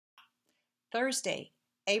Thursday,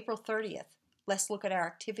 April 30th. Let's look at our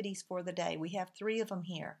activities for the day. We have 3 of them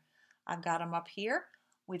here. I've got them up here.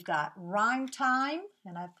 We've got rhyme time,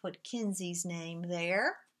 and I've put Kenzie's name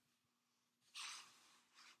there.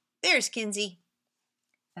 There's Kenzie.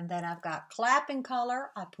 And then I've got clap and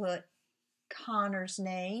color. I put Connor's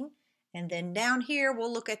name. And then down here,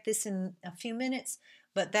 we'll look at this in a few minutes,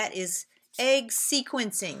 but that is egg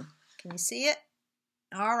sequencing. Can you see it?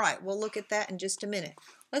 All right, we'll look at that in just a minute.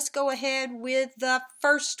 Let's go ahead with the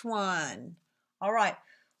first one. All right,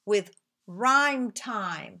 with rhyme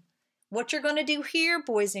time. What you're going to do here,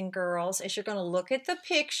 boys and girls, is you're going to look at the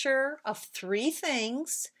picture of 3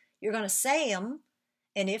 things. You're going to say them,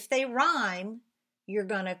 and if they rhyme, you're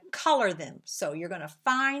going to color them. So you're going to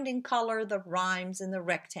find and color the rhymes in the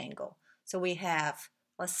rectangle. So we have,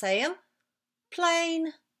 let's say them,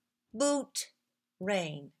 plain, boot,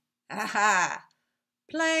 rain. Aha!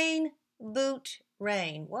 Plain, boot,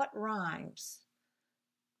 rain. What rhymes?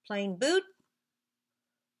 Plain boot,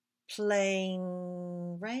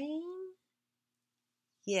 plain rain.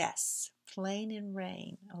 Yes, plain and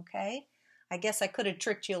rain, okay? I guess I could have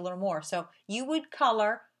tricked you a little more. So you would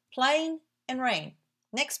color plain and rain.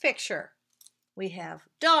 Next picture, we have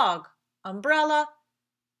dog, umbrella,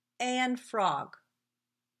 and frog.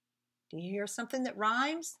 Do you hear something that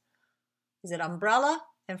rhymes? Is it umbrella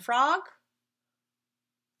and frog?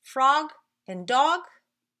 Frog and dog?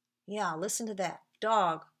 Yeah, listen to that.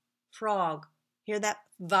 Dog, frog. Hear that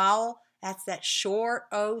vowel? That's that short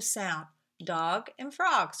O sound. Dog and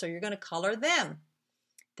frog. So you're going to color them.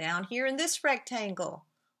 Down here in this rectangle,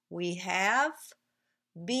 we have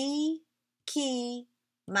bee, key,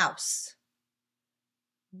 mouse.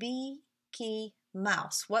 Bee, key,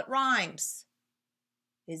 mouse. What rhymes?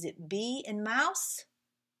 Is it bee and mouse?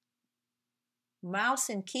 Mouse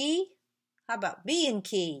and key? How about bee and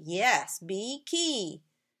key? Yes, bee, key.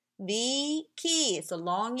 Bee, key. It's a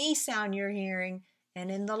long E sound you're hearing. And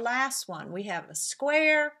in the last one, we have a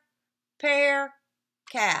square, pear,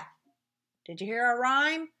 cat. Did you hear a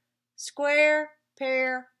rhyme? Square,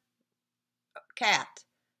 pear, cat.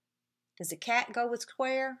 Does the cat go with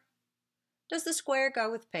square? Does the square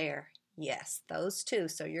go with pear? Yes, those 2.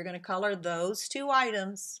 So you're going to color those 2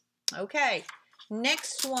 items. Okay,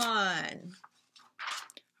 next one.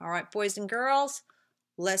 All right, boys and girls,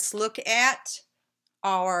 let's look at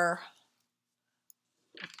our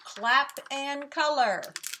clap and color.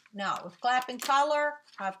 Now, with clap and color,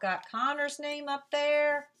 I've got Connor's name up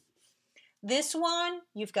there. This one,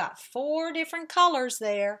 you've got 4 different colors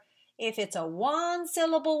there. If it's a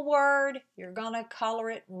 1-syllable word, you're going to color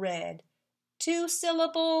it red.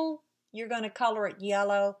 2-syllable, you're going to color it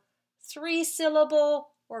yellow. 3-syllable,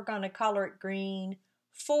 we're going to color it green.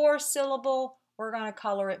 4-syllable, we're going to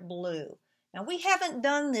color it blue. Now, we haven't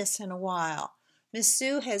done this in a while. Miss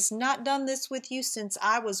Sue has not done this with you since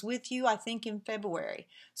I was with you, I think, in February.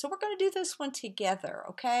 So we're going to do this one together,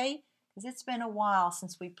 okay? Because it's been a while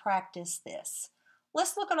since we practiced this.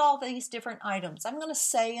 Let's look at all these different items. I'm going to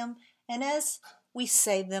say them, and as we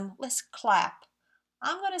say them, let's clap.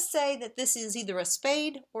 I'm going to say that this is either a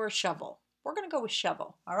spade or a shovel. We're going to go with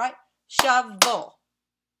shovel, all right? Shovel.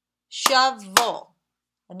 Shovel.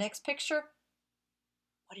 The next picture,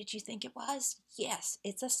 what did you think it was? Yes,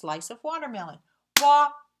 it's a slice of watermelon.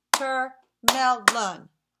 Watermelon.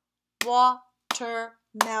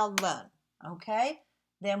 Watermelon. Okay?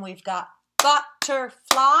 Then we've got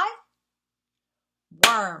butterfly,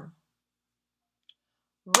 worm,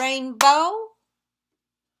 rainbow,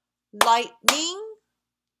 lightning.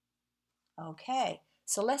 Okay,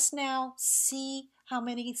 so let's now see how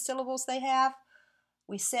many syllables they have.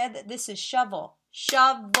 We said that this is shovel.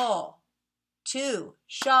 Shovel. 2.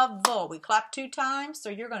 Shovel. We clap 2 times,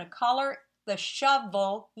 so you're going to color the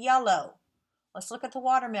shovel yellow. Let's look at the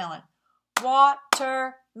watermelon.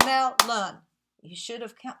 Watermelon. You should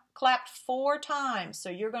have clapped 4 times, so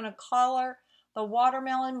you're going to color the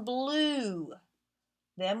watermelon blue.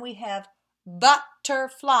 Then we have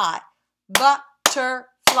butterfly.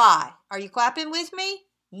 Butterfly. Are you clapping with me?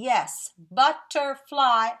 Yes.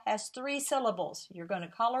 Butterfly has 3 syllables. You're going to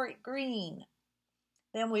color it green.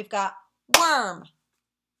 Then we've got worm.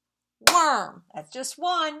 Worm. That's just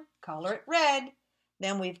 1. Color it red.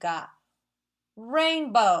 Then we've got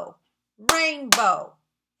rainbow. Rainbow.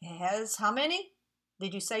 It has how many?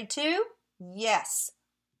 Did you say 2? Yes.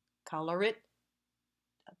 Color it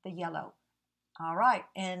the yellow. All right.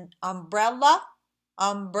 And umbrella.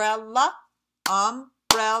 Umbrella.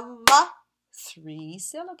 Umbrella. 3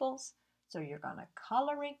 syllables. So you're going to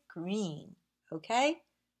color it green. Okay?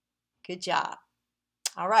 Good job.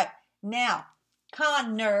 All right. Now,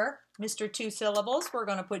 Connor, Mr. 2 syllables, we're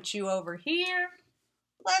going to put you over here.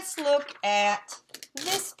 let's look at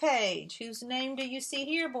this page. Whose name do you see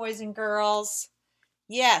here, boys and girls?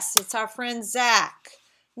 Yes, it's our friend Zach.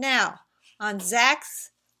 Now, on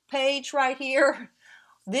Zach's page right here,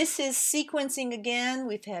 this is sequencing again.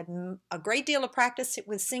 We've had a great deal of practice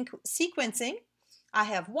with sequencing. I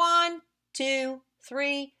have 1, 2,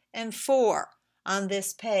 3, and 4 on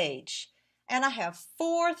this page. And I have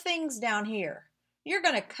 4 things down here. You're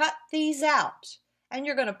going to cut these out and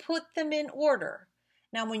you're going to put them in order.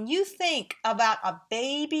 Now, when you think about a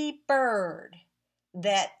baby bird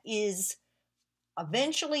that is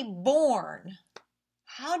eventually born,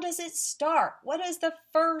 how does it start? What is the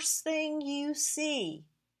first thing you see?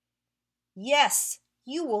 Yes,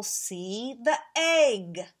 you will see the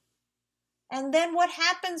egg. And then what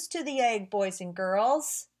happens to the egg, boys and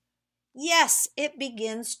girls? Yes, it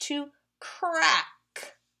begins to crack.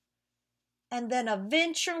 And then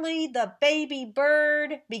eventually the baby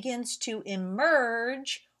bird begins to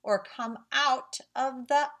emerge or come out of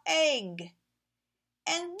the egg.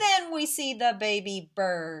 And then we see the baby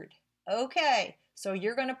bird. Okay, so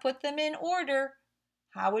you're going to put them in order.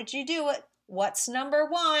 How would you do it? What's number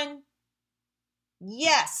 1?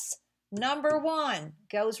 Yes, number 1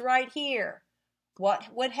 goes right here.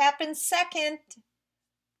 What would happen second?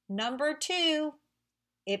 Number 2,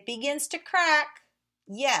 it begins to crack.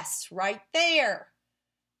 Yes, right there.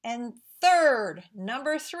 And third,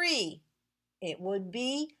 number 3, it would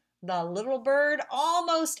be the little bird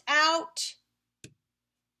almost out.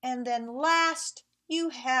 And then last, you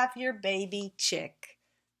have your baby chick.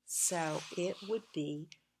 So it would be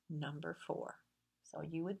number 4. So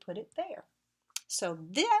you would put it there. So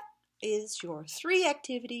that is your 3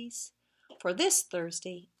 activities for this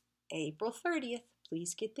Thursday, April 30th.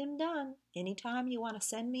 Please get them done. Anytime you want to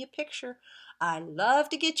send me a picture. I love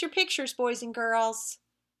to get your pictures, boys and girls.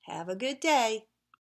 Have a good day.